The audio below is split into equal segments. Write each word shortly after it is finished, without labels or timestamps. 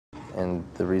And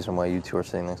the reason why you two are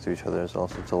sitting next to each other is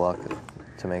also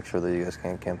to make sure that you guys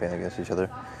can't campaign against each other.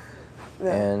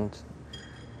 Yeah. And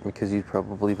because you'd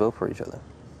probably vote for each other.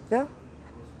 Yeah.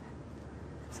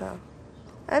 So,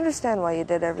 I understand why you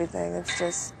did everything. It's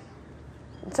just,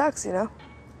 it sucks, you know?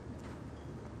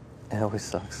 It always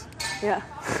sucks. Yeah.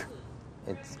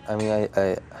 I mean,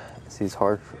 I see it's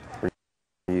hard for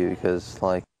you because,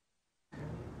 like,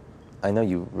 I know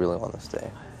you really want to stay,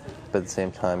 but at the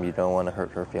same time, you don't want to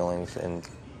hurt her feelings and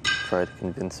try to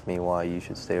convince me why you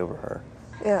should stay over her.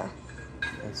 Yeah.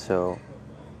 And so,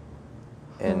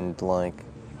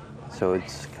 so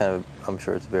it's kind of, I'm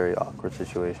sure it's a very awkward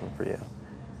situation for you.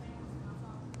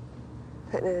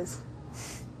 It is.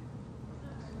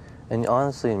 And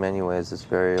honestly, in many ways, it's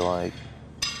very, like,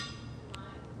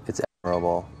 it's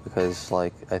admirable because,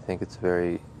 like, I think it's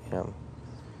very,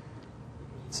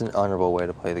 it's an honorable way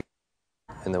to play the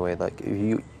game. In the way, like,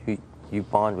 you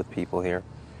bond with people here,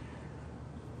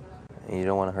 and you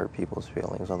don't want to hurt people's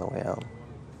feelings on the way out.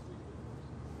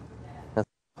 That's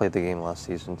why I played the game last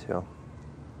season, too.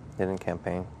 They didn't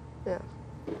campaign. Yeah.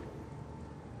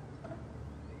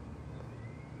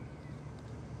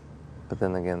 But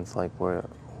then again, it's like,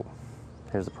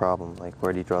 here's the problem. Like,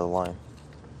 where do you draw the line?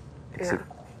 Yeah.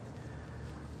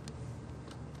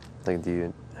 Like, I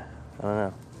don't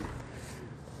know.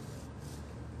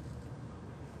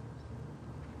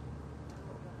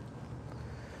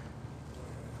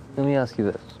 Let me ask you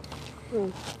this.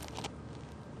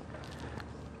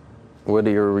 What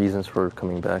are your reasons for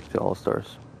coming back to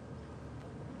All-Stars?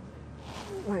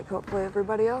 Like, hopefully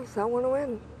everybody else, I want to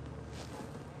win.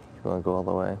 You want to go all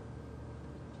the way?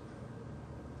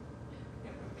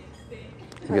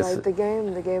 I like the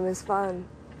game. The game is fun.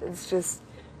 It's just...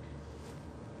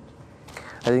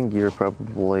 I think you're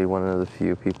probably one of the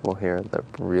few people here that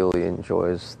really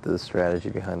enjoys the strategy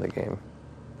behind the game.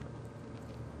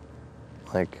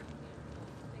 Like,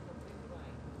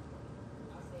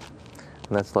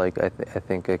 and that's like, I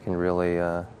think I can really,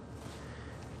 I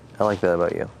like that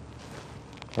about you.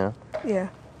 Yeah? Yeah.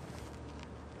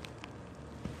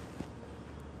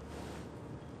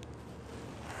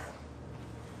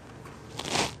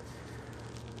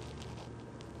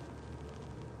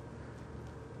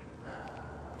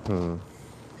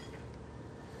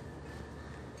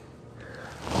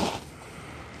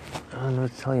 I don't know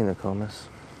what to tell you, Nakomis.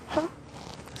 Huh?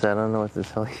 I don't know what to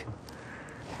tell you.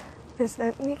 There's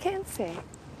nothing you can't say.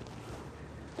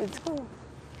 It's cool.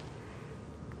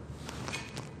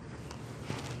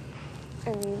 I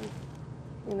mean,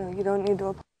 you don't need to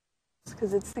apologize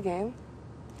because it's the game.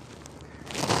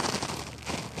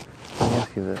 Let me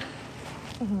ask you this.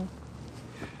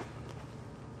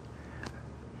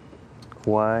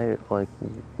 Why, like,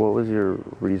 what was your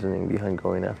reasoning behind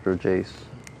going after Jace?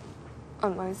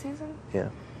 On my season? Yeah.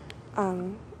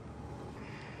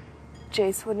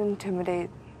 Jace would intimidate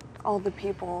all the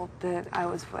people that I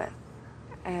was with.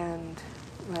 And,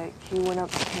 like, he went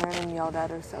up to Karen and yelled at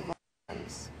her several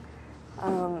times.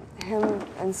 Him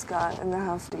and Scott in the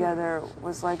house together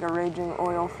was like a raging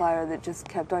oil fire that just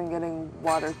kept on getting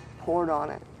water poured on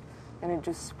it. And it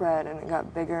just spread and it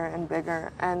got bigger and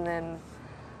bigger. And then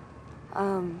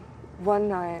one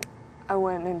night I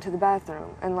went into the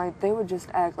bathroom and like they would just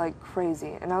act like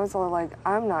crazy. And I was all like,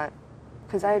 I'm not,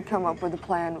 because I had come up with a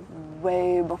plan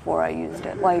way before I used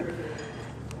it. Like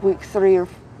week 2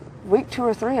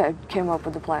 or 3 I came up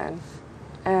with a plan.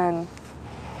 And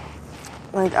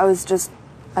like I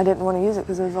didn't want to use it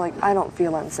because I was like, I don't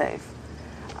feel unsafe.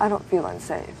 I don't feel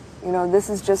unsafe. This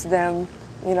is just them.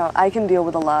 I can deal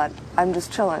with a lot. I'm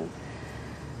just chilling.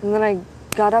 And then I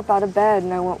got up out of bed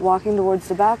and I went walking towards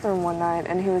the bathroom one night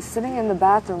and he was sitting in the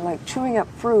bathroom like chewing up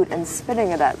fruit and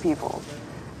spitting it at people.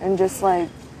 And just like,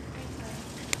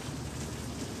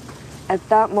 at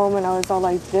that moment I was all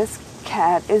like, this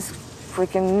cat is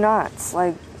freaking nuts.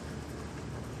 Like,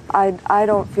 I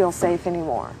don't feel safe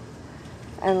anymore.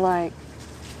 And like,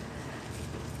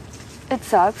 it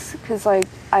sucks because like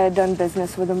I had done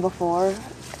business with him before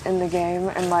in the game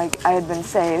and like I had been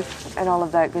safe and all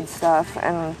of that good stuff,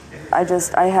 and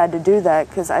I had to do that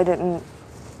because I don't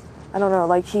know,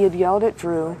 like he had yelled at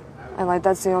Drew and like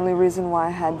that's the only reason why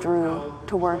I had Drew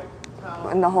to work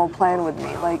in the whole plan with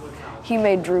me. Like he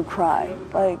made Drew cry,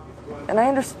 like, and I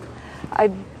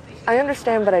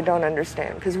understand but I don't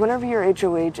understand because whenever you're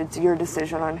HOH it's your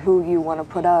decision on who you want to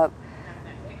put up.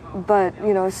 But,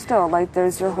 still, like,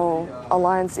 there's your whole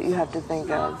alliance that you have to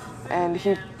think of. And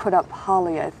he put up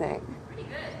Holly, I think.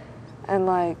 And,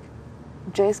 like,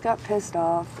 Jace got pissed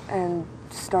off and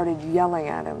started yelling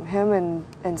at him. Him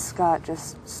and Scott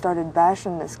just started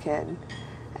bashing this kid.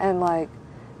 And, like,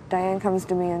 Diane comes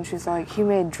to me and she's like, he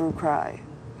made Drew cry.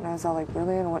 And I was all like,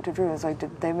 really? And what to do? I was like,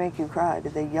 did they make you cry?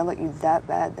 Did they yell at you that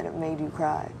bad that it made you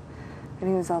cry? And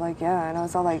he was all like, yeah. And I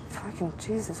was all like, fucking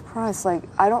Jesus Christ. Like,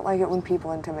 I don't like it when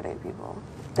people intimidate people.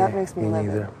 That makes me livid.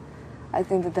 Neither. I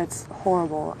think that that's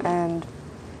horrible. And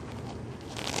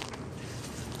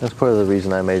that's part of the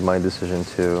reason I made my decision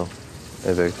to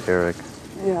evict Eric.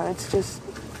 yeah, it's just,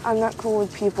 I'm not cool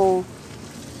with people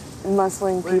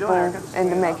muscling people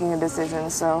into making a decision.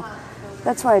 So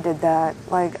that's why I did that.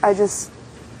 Like, I don't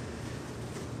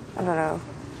know.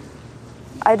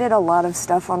 I did a lot of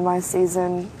stuff on my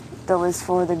season that was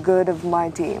for the good of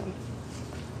my team.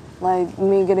 Like,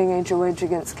 me getting HOH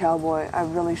against Cowboy, I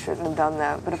really shouldn't have done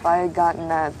that. But if I had gotten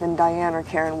that, then Diane or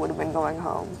Karen would have been going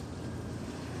home.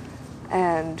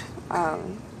 And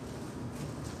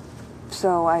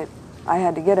so I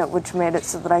had to get it, which made it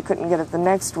so that I couldn't get it the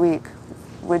next week,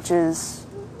 which is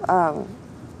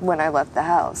when I left the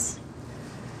house.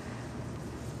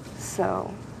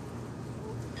 So,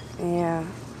 yeah.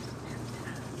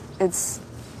 It's,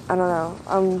 I don't know,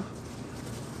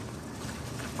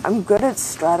 I'm good at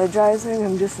strategizing,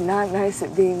 I'm just not nice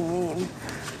at being mean.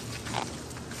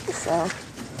 So.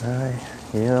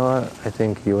 You know what? I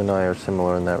think you and I are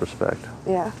similar in that respect.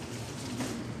 Yeah.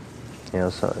 You know,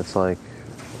 so it's like,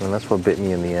 and that's what bit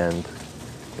me in the end.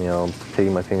 You know,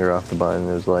 taking my finger off the button,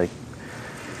 it was like...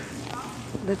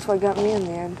 That's what got me in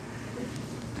the end.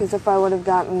 Because if I would have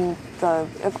gotten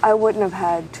if I wouldn't have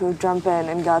had to jump in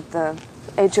and got the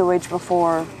HOH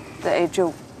before the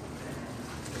HO,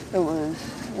 it was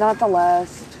not the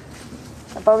last.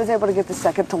 If I was able to get the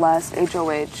second to last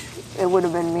HOH, it would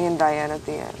have been me and Diane at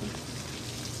the end.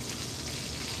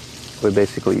 But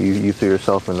basically, you threw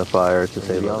yourself in the fire, to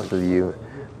say, to be honest with you.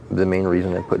 The main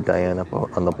reason I put Diane up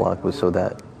on the block was so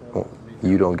that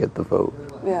you don't get the vote.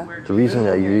 Yeah. The reason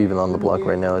that you're even on the block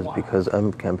right now is because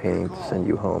I'm campaigning to send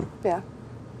you home. Yeah.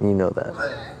 You know that.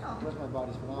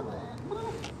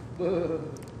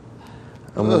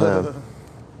 I'm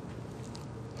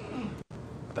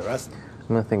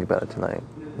gonna think about it tonight,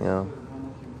 you know.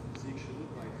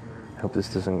 I hope this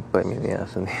doesn't bite me in the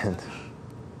ass in the end.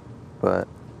 But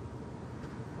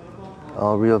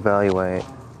I'll reevaluate.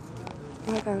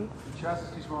 Okay.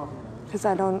 Because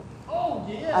I don't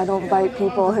bite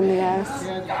people in the ass.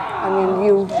 I mean,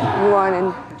 you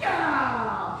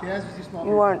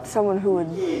aren't someone who would,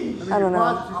 I don't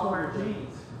know.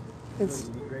 It's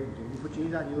put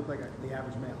jeans on, you look like the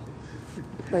average male.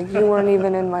 like you weren't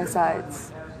even in my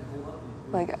sights.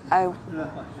 Like I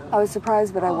was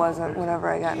surprised, but I wasn't whenever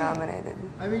I got nominated.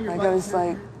 Like I was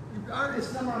like,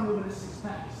 it's not on moving to 6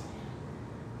 packs.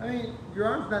 I mean, your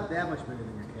arm's not that much bigger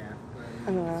than your calf.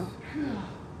 I don't know.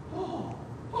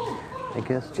 I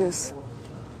guess. Just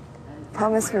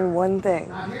promise me one thing.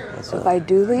 If I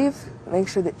do leave, make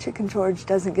sure that Chicken George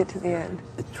doesn't get to the end.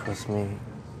 Trust me,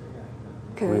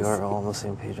 we are all on the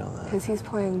same page on that. Because he's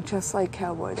playing just like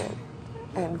Cowboy did.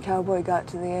 And Cowboy got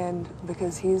to the end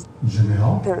because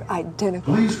they're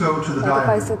identical. Please go to the like if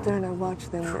I sit there and I watch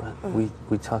them.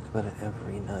 We talk about it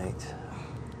every night.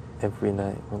 Every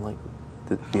night. We're like,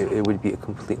 it would be a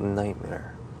complete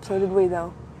nightmare. So did we,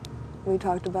 though. We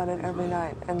talked about it every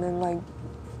night. And then, like,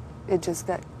 it just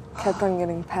kept on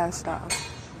getting passed off.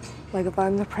 Like, if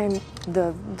I'm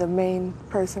the main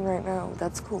person right now,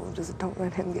 that's cool. Just don't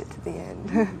let him get to the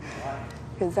end.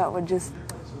 Because that would just...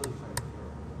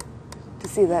 To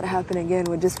see that happen again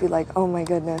would just be like, oh my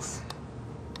goodness.